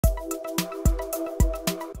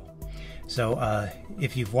So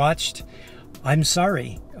if you've watched, I'm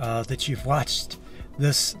sorry that you've watched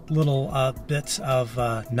this little bit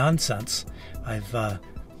of nonsense. I've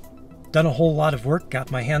done a whole lot of work,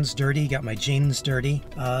 got my hands dirty, got my jeans dirty,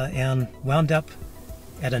 and wound up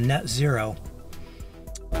at a net zero.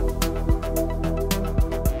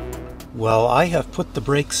 Well, I have put the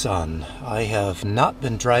brakes on. I have not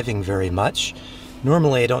been driving very much.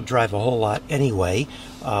 Normally I don't drive a whole lot anyway,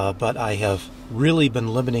 but I have really been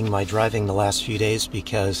limiting my driving the last few days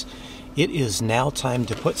because it is now time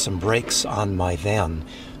to put some brakes on my van.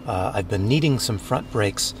 I've been needing some front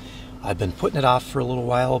brakes. I've been putting it off for a little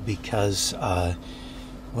while because,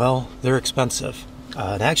 well, they're expensive.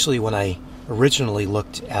 And actually, when I originally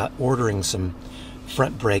looked at ordering some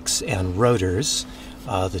front brakes and rotors,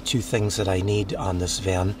 the two things that I need on this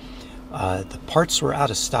van, the parts were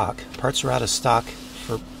out of stock. Parts were out of stock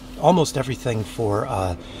for almost everything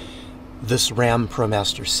for this Ram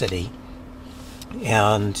ProMaster City.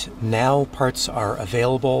 And now parts are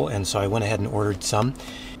available, and so I went ahead and ordered some.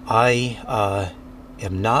 I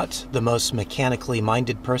am not the most mechanically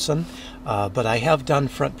minded person, but I have done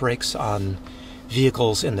front brakes on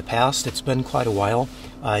vehicles in the past. It's been quite a while.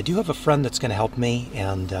 I do have a friend that's going to help me,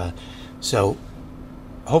 and so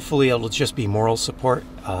hopefully it'll just be moral support.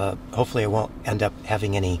 Hopefully I won't end up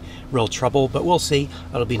having any real trouble, but we'll see.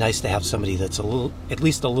 It'll be nice to have somebody that's at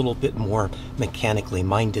least a little bit more mechanically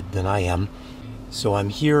minded than I am. So I'm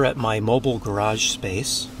here at my mobile garage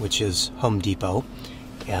space, which is Home Depot,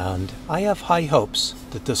 and I have high hopes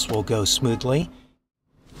that this will go smoothly.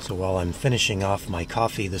 So while I'm finishing off my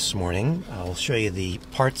coffee this morning, I'll show you the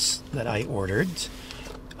parts that I ordered.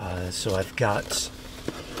 So I've got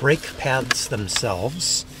brake pads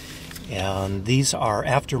themselves, and these are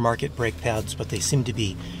aftermarket brake pads, but they seem to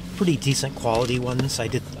be pretty decent quality ones. I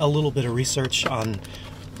did a little bit of research on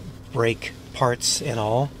brake parts and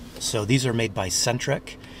all. So these are made by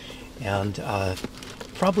Centric, and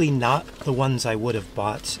probably not the ones I would have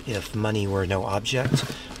bought if money were no object,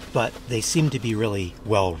 but they seem to be really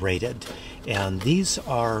well rated. And these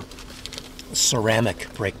are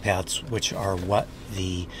ceramic brake pads, which are what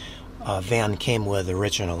the van came with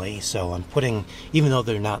originally. So I'm putting, even though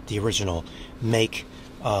they're not the original make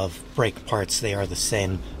of brake parts, they are the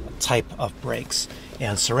same type of brakes.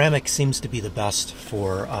 And ceramic seems to be the best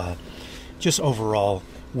for just overall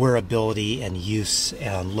wearability and use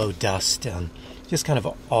and low dust, and just kind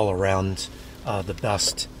of all around the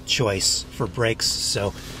best choice for brakes.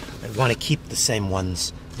 So I want to keep the same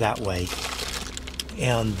ones that way.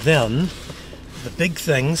 And then the big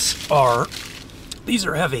things are, these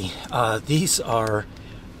are heavy. These are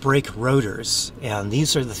brake rotors, and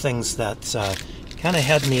these are the things that kind of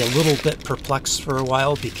had me a little bit perplexed for a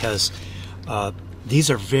while because these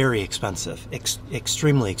are very expensive,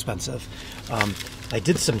 extremely expensive. I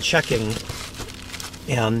did some checking,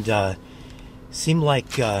 and seemed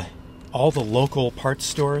like all the local parts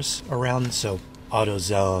stores around, so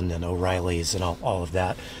AutoZone and O'Reilly's and all of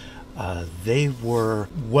that, they were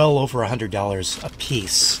well over $100 a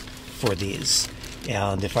piece for these.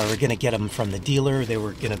 And if I were going to get them from the dealer, they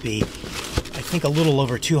were going to be, I think, a little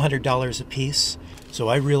over $200 a piece. So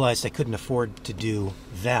I realized I couldn't afford to do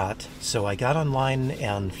that. So I got online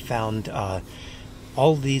and found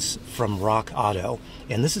all these from Rock Auto.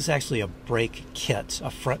 And this is actually a brake kit,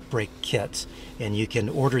 a front brake kit. And you can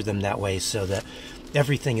order them that way so that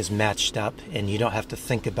everything is matched up and you don't have to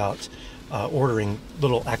think about ordering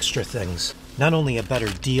little extra things. Not only a better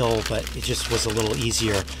deal, but it just was a little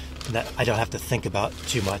easier. That I don't have to think about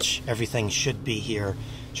too much. Everything should be here,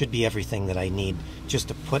 should be everything that I need just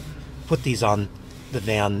to put these on the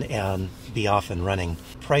van and be off and running.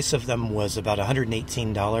 Price of them was about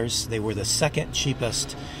 $118. They were the second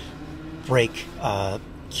cheapest brake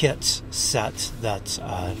kit set that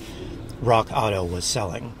Rock Auto was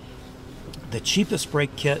selling. The cheapest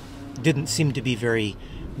brake kit didn't seem to be very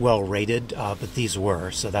well rated, but these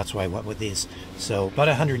were, so that's why I went with these. So about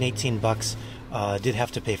 118 bucks. Did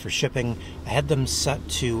have to pay for shipping. I had them sent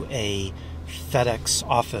to a FedEx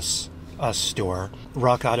office store.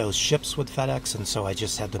 Rock Auto ships with FedEx, and so I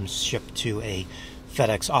just had them shipped to a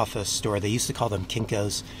FedEx office store. They used to call them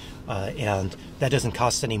Kinkos, and that doesn't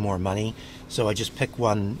cost any more money. So I just picked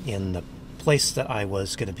one in the place that I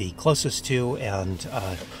was going to be closest to, and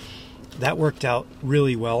that worked out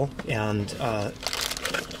really well. And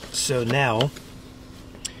so now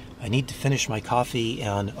I need to finish my coffee,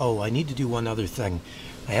 and I need to do one other thing.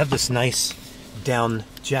 I have this nice down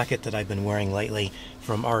jacket that I've been wearing lately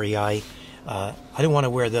from REI. I don't want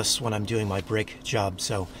to wear this when I'm doing my brake job,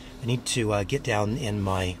 so I need to get down in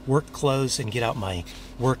my work clothes and get out my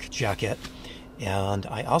work jacket. And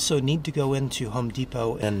I also need to go into Home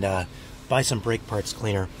Depot and buy some brake parts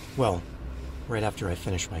cleaner. Well, right after I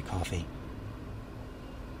finish my coffee.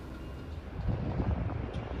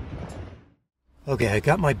 Okay, I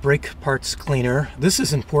got my brake parts cleaner. This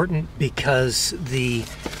is important because the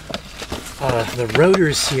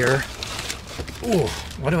rotors here. Ooh,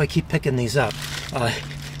 why do I keep picking these up?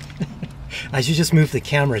 I should just move the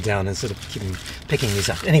camera down instead of keeping picking these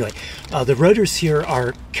up. Anyway, the rotors here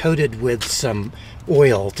are coated with some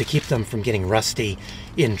oil to keep them from getting rusty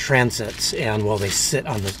in transit and while they sit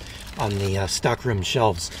on the stockroom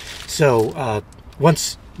shelves. So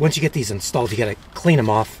once you get these installed, you got to clean them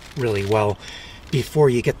off really well before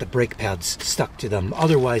you get the brake pads stuck to them.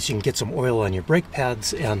 Otherwise, you can get some oil on your brake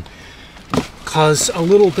pads and cause a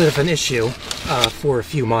little bit of an issue for a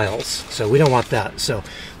few miles. So we don't want that. So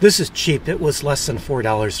this is cheap. It was less than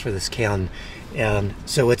 $4 for this can. And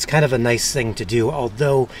so it's kind of a nice thing to do.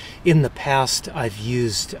 Although in the past I've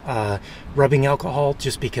used rubbing alcohol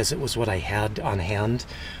just because it was what I had on hand.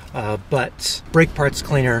 But brake parts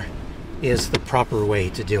cleaner is the proper way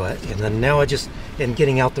to do it. And then now I just am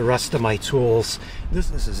getting out the rest of my tools.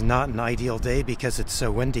 This is not an ideal day because it's so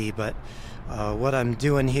windy, but what I'm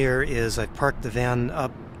doing here is I parked the van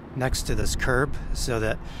up next to this curb so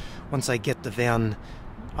that once I get the van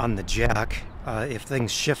on the jack, if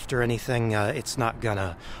things shift or anything, it's not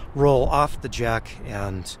gonna roll off the jack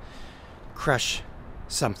and crush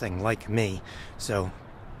something like me. So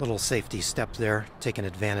little safety step there, taking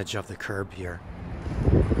advantage of the curb here.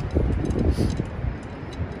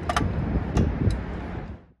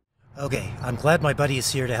 Okay, I'm glad my buddy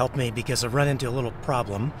is here to help me because I've run into a little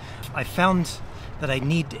problem. I found that I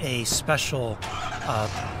need a special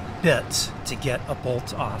bit to get a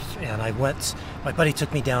bolt off, and my buddy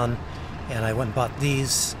took me down and I went and bought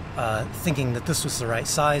these thinking that this was the right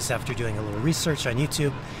size after doing a little research on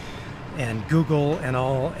YouTube and Google and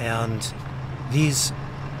all, and these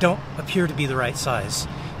don't appear to be the right size.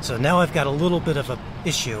 So now I've got a little bit of an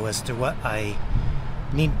issue as to what I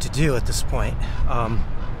need to do at this point.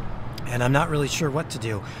 And I'm not really sure what to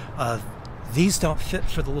do. These don't fit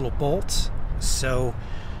for the little bolt, so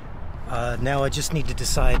now I just need to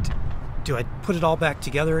decide, do I put it all back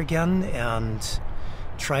together again and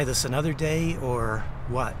try this another day or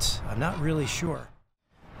what? I'm not really sure.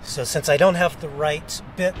 So since I don't have the right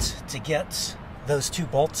bit to get those two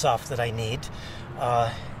bolts off that I need,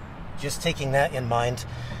 just taking that in mind,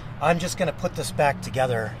 I'm just going to put this back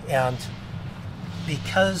together. And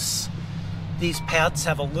because these pads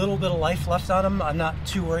have a little bit of life left on them, I'm not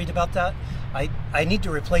too worried about that. I need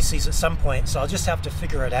to replace these at some point, so I'll just have to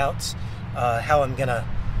figure it out how I'm gonna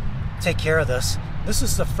take care of this. This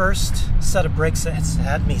is the first set of brakes that has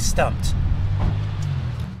had me stumped.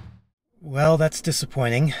 Well, that's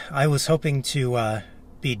disappointing. I was hoping to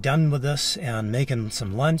be done with this and making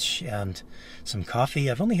some lunch and some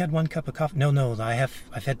coffee. I've only had one cup of coffee. No,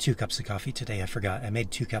 I've had 2 cups of coffee today. I forgot. I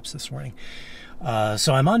made 2 cups this morning.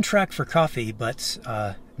 So I'm on track for coffee, but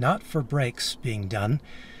not for brakes being done.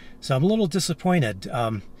 So I'm a little disappointed.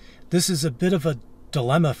 This is a bit of a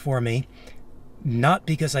dilemma for me, not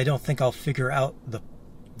because I don't think I'll figure out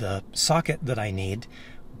the socket that I need,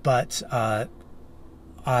 but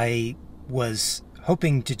I was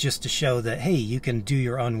hoping to show that, hey, you can do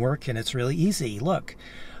your own work and it's really easy, look.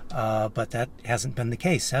 But that hasn't been the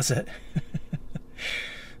case, has it?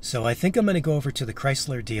 So I think I'm going to go over to the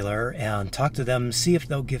Chrysler dealer and talk to them, see if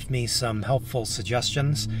they'll give me some helpful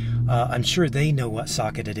suggestions. I'm sure they know what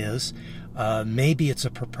socket it is. Maybe it's a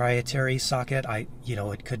proprietary socket.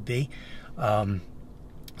 It could be. So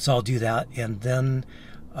I'll do that, and then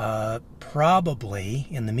probably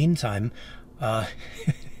in the meantime,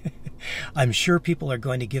 I'm sure people are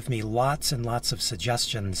going to give me lots and lots of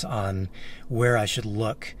suggestions on where I should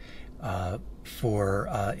look for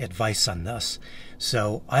advice on this.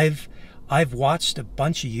 So I've watched a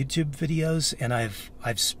bunch of YouTube videos, and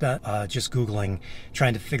I've spent just Googling,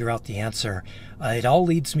 trying to figure out the answer. It all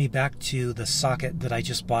leads me back to the socket that I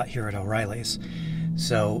just bought here at O'Reilly's.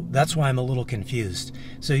 So that's why I'm a little confused.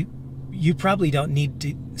 So you probably don't need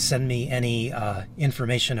to send me any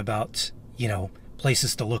information about,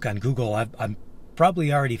 places to look on Google. I've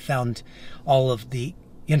probably already found all of the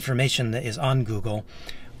information that is on Google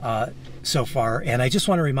so far, and I just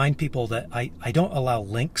want to remind people that I don't allow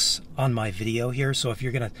links on my video here. So if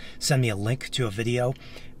you're going to send me a link to a video,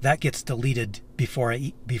 that gets deleted before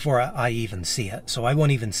I even see it. So I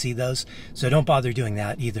won't even see those. So don't bother doing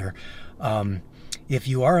that either. If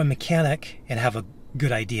you are a mechanic and have a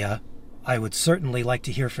good idea, I would certainly like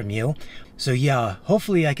to hear from you. So yeah,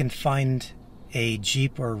 hopefully I can find a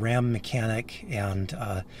Jeep or Ram mechanic and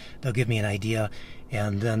they'll give me an idea,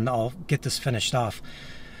 and then I'll get this finished off.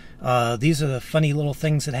 These are the funny little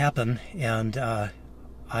things that happen, and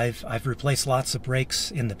I've replaced lots of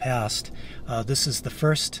brakes in the past. This is the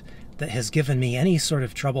first that has given me any sort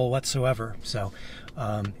of trouble whatsoever. So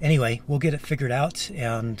anyway, we'll get it figured out,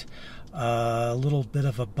 and a little bit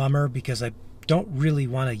of a bummer because I don't really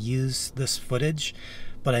want to use this footage,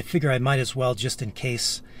 but I figure I might as well, just in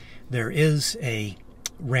case there is a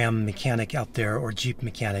Ram mechanic out there or Jeep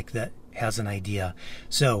mechanic that has an idea.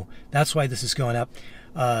 So that's why this is going up,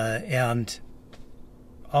 and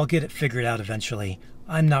I'll get it figured out eventually.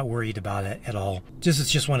 I'm not worried about it at all.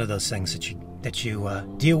 It's just one of those things that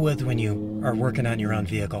you deal with when you are working on your own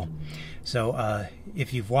vehicle. So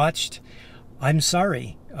if you've watched, I'm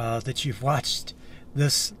sorry that you've watched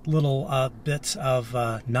this little bit of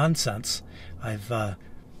nonsense. I've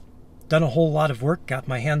done a whole lot of work, got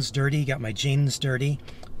my hands dirty, got my jeans dirty,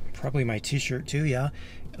 probably my t-shirt too, yeah,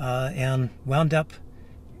 and wound up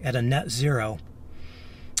at a net zero.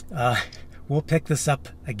 We'll pick this up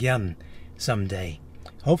again someday,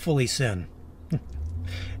 hopefully soon.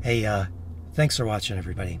 Hey, thanks for watching,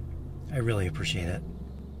 everybody. I really appreciate it.